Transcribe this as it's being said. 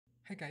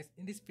Hi guys,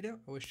 in this video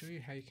I will show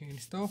you how you can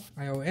install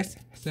iOS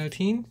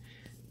 13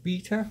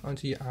 beta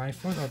onto your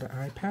iPhone or the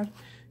iPad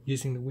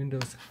using the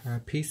Windows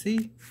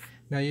PC.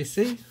 Now you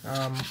see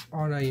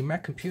on a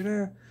Mac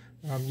computer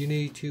you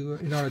need to,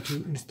 in order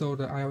to install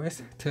the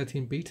iOS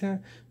 13 beta,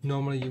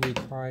 normally you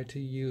require to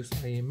use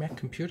a Mac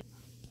computer.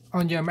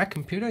 On your Mac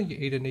computer you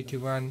either need to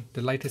run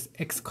the latest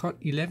Xcode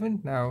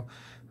 11. Now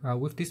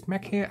with this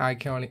Mac here I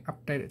can only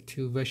update it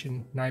to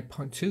version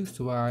 9.2,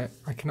 so I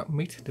cannot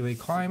meet the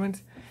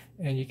requirements.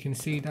 And you can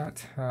see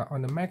that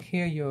on the Mac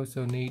here you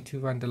also need to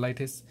run the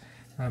latest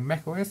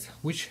Mac OS,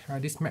 which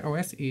this Mac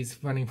OS is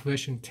running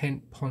version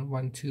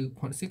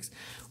 10.12.6,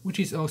 which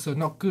is also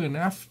not good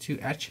enough to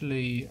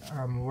actually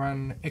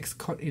run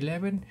Xcode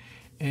 11,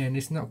 and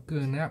it's not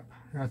good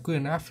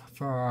enough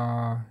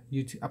for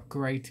you to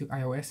upgrade to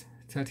iOS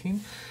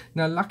 13.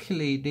 Now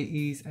luckily there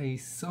is a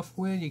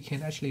software you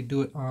can actually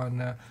do it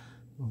on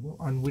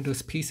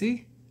Windows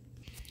PC.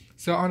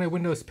 So on a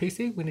Windows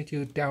PC we need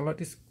to download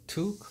this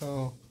tool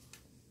called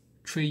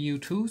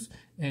TreeU Tools,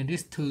 and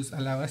these tools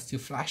allow us to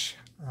flash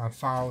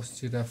files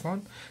to the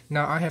phone.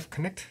 Now I have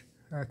connected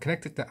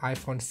the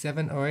iPhone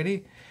 7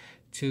 already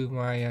to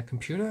my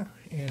computer,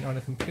 and on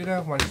the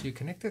computer, once you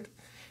connect it,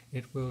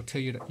 it will tell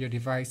you that your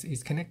device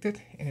is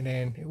connected, and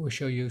then it will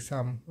show you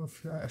some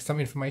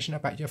information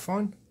about your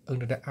phone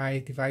under the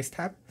iDevice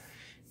tab,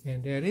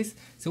 and there it is.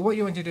 So what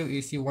you want to do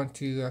is you want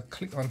to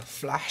click on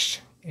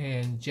Flash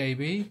and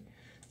JB.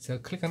 So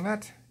click on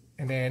that,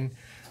 and then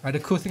the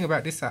cool thing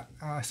about this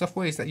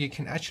software is that you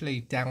can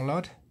actually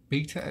download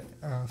beta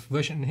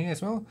version here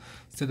as well.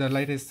 So the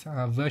latest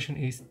version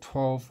is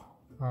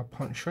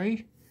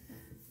 12.3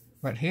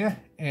 right here,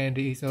 and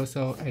there is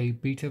also a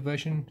beta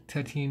version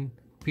 13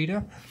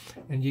 beta,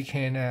 and you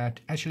can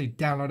actually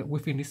download it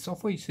within this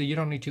software, so you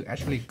don't need to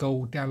actually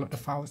go download the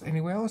files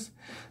anywhere else.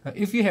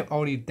 If you have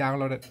already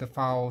downloaded the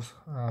files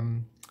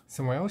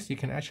somewhere else, you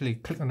can actually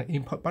click on the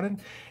import button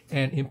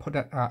and import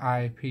that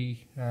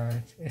IP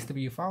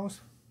SW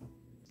files.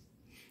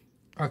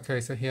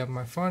 Okay, so here on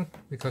my phone,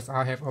 because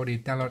I have already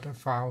downloaded a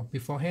file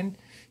beforehand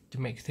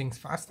to make things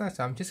faster,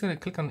 so I'm just going to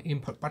click on the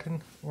import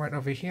button right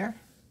over here,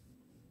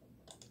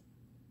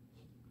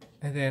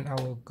 and then I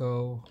will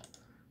go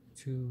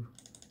to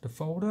the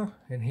folder,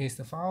 and here's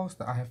the files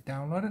that I have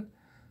downloaded.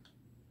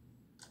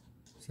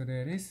 So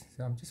there it is.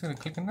 So I'm just going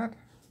to click on that,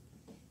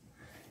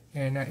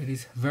 and it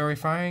is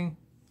verifying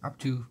up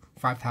to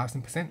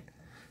 5,000%.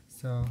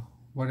 So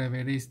whatever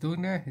it is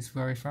doing there is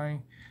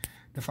verifying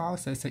the file.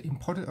 So it's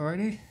imported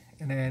already,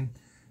 and then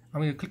I'm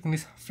going to click on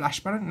this flash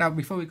button. Now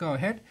before we go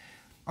ahead,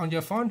 on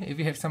your phone, if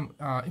you have some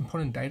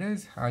important data,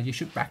 you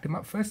should back them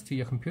up first to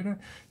your computer,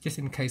 just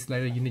in case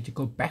later you need to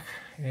go back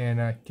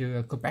and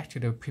go back to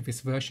the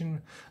previous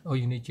version, or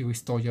you need to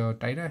restore your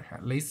data.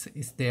 At least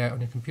it's there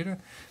on your computer,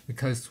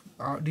 because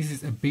this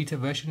is a beta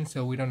version,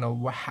 so we don't know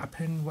what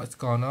happened, what's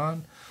going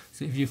on.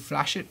 So if you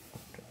flash it,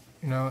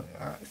 you know,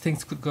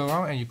 things could go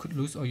wrong and you could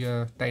lose all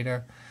your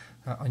data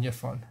on your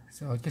phone.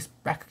 So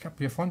just back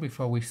up your phone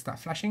before we start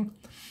flashing.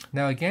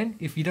 Now again,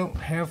 if you don't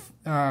have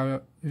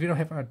the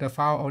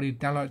file already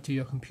downloaded to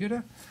your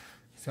computer,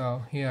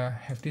 so here I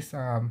have this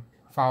file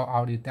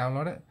already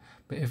downloaded,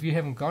 but if you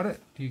haven't got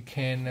it, you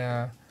can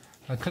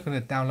click on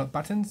the download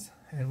buttons,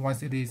 and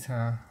once it is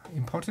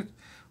imported,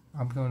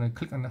 I'm going to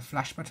click on the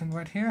flash button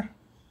right here.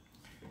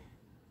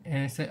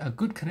 And it's a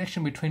good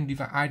connection between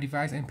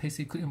iDevice and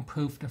PC could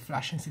improve the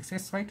flashing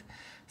success rate,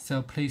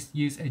 so please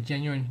use a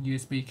genuine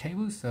USB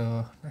cable.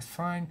 So that's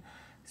fine.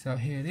 So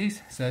here it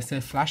is. So it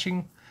says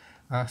flashing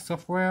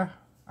software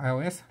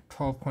iOS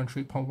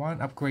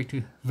 12.3.1 upgrade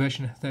to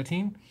version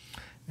 13,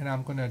 and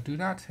I'm gonna do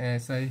that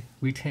and say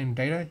retain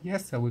data.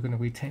 Yes, so we're gonna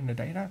retain the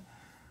data,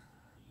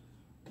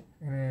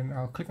 and then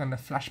I'll click on the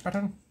flash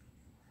button,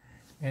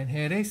 and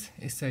here it is.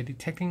 It's a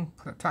detecting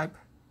product type.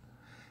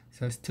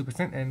 So it's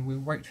 2%, and we'll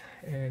wait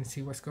and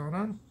see what's going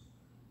on.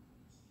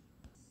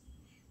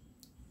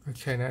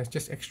 Okay, now it's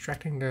just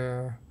extracting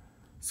the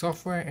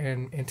software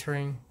and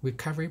entering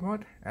recovery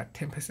mode at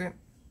 10%.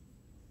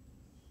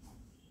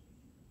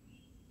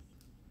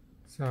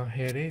 So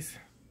here it is.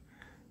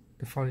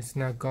 The phone is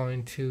now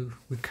going to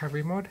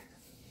recovery mode.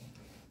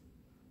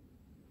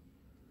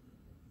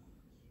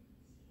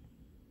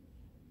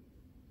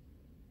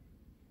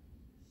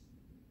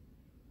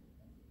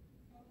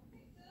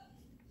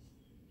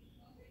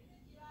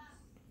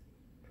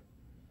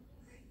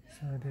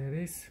 So there it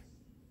is,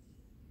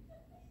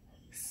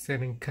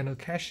 sending kernel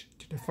cache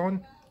to the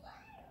phone,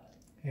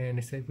 and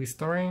it says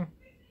restoring.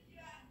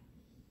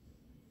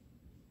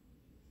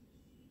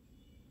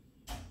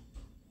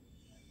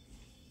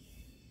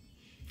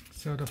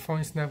 So the phone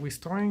is now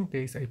restoring.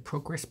 There is a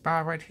progress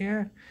bar right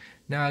here.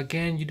 Now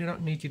again, you do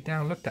not need to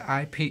download the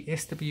IP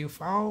SW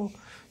file.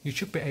 You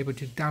should be able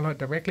to download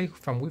directly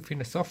from within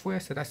the software,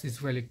 so that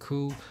is really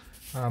cool,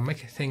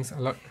 making things a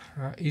lot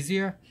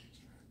easier.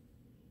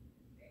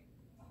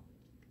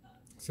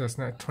 So it's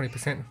now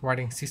 20%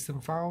 writing system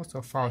files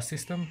or file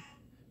system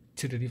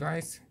to the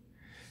device.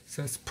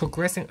 So it's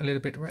progressing a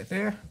little bit right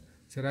there.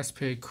 So that's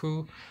pretty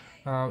cool.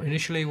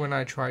 Initially, when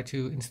I try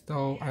to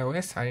install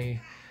iOS,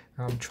 I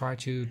try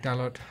to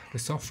download the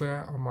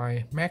software on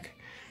my Mac,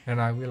 and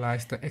I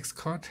realized the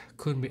Xcode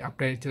couldn't be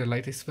updated to the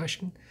latest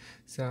version,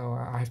 so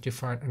I have to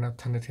find an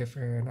alternative.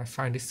 And I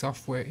find this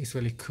software is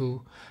really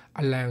cool,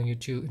 allowing you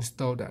to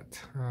install that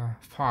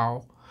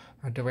file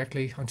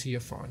directly onto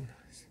your phone.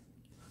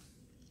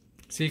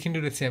 So you can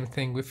do the same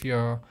thing with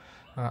your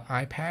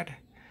iPad,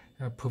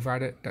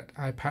 provided that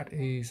iPad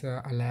is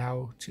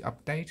allowed to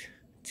update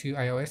to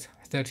iOS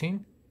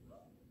 13.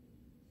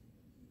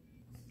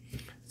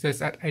 So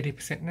it's at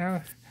 80%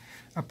 now,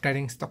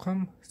 updating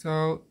Stockholm.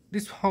 So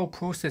this whole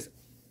process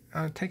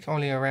takes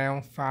only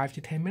around 5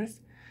 to 10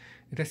 minutes.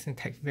 It doesn't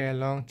take very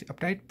long to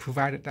update,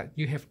 provided that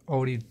you have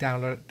already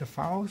downloaded the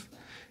files.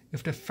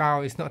 If the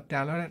file is not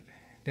downloaded,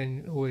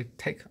 then it will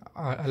take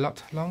a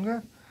lot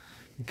longer,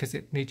 because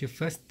it needs to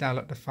first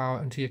download the file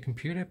onto your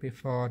computer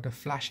before the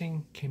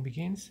flashing can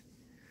begin.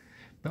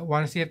 But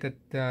once you have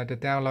the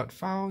download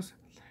files,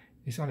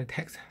 it only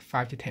takes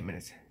 5 to 10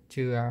 minutes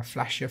to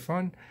flash your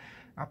phone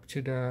up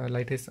to the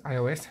latest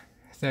iOS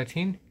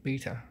 13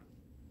 beta.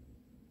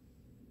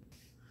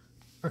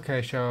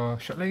 Okay, so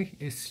shortly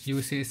you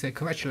will see say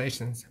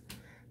congratulations,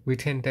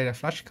 retain data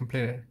flash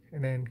completed,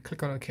 and then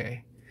click on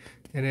OK,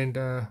 and then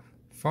the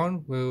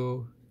phone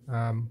will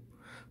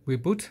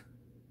reboot.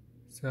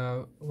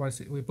 So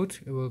once it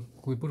reboots, it will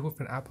reboot with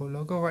an Apple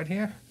logo right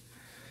here.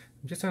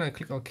 I'm just gonna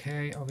click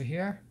OK over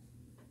here.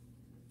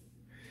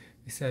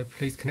 It says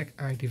please connect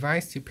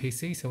iDevice to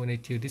PC, so we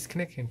need to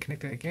disconnect and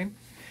connect it again.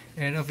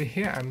 And over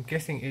here, I'm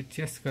guessing it's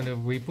just gonna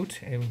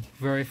reboot and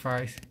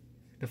verify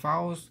the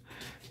files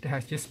that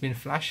has just been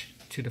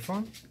flashed to the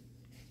phone.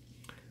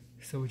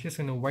 So we're just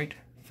gonna wait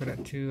for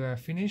that to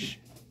finish.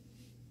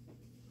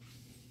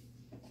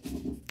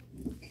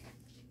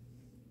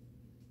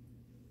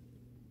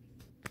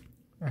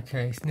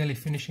 Okay, it's nearly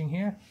finishing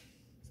here.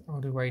 It's all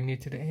the way near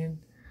to the end.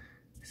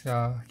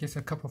 So just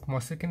a couple of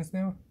more seconds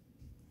now.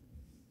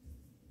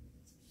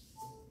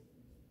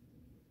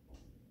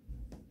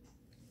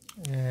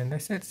 And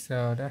that's it,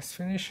 so that's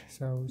finished.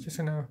 So we're just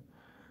gonna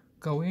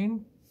go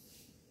in,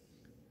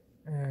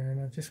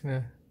 and I'm just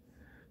gonna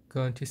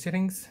go into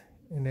settings,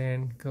 and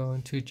then go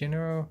into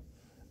general,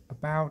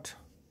 about,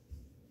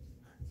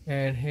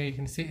 and here you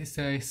can see it's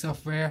a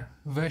software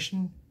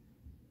version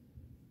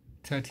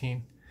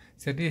 13.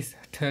 So this is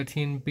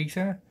 13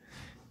 beta,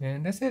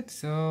 and that's it.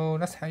 So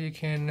that's how you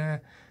can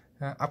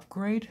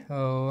upgrade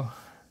or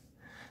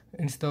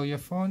install your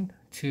phone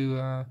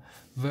to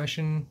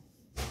version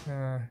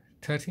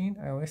 13,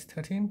 iOS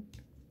 13.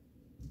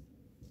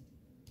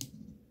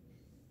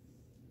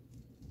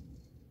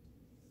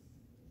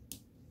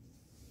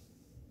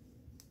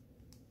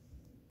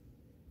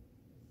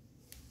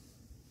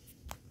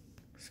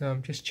 So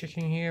I'm just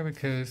checking here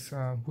because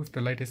with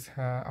the latest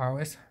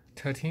iOS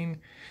 13,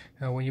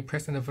 when you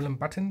press on the volume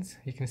buttons,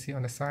 you can see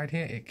on the side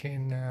here it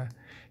can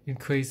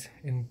increase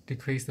and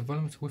decrease the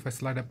volumes with a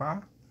slider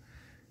bar.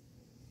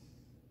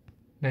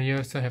 Now you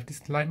also have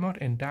this light mode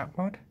and dark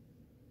mode.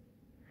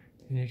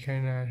 And you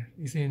can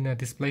it's in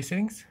display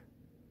settings,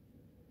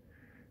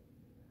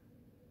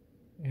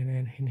 and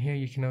then in here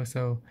you can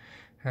also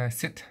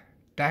set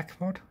dark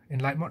mode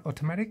and light mode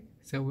automatic,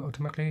 so we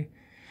automatically,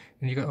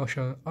 and you can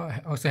also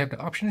have the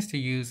options to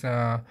use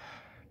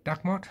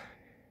dark mode,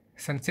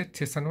 sunset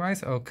to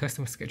sunrise, or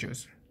custom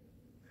schedules.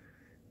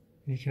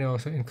 You can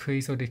also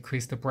increase or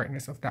decrease the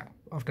brightness of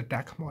the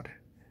dark mode.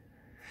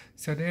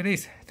 So there it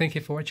is. Thank you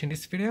for watching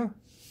this video.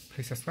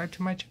 Please subscribe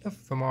to my channel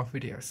for more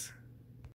videos.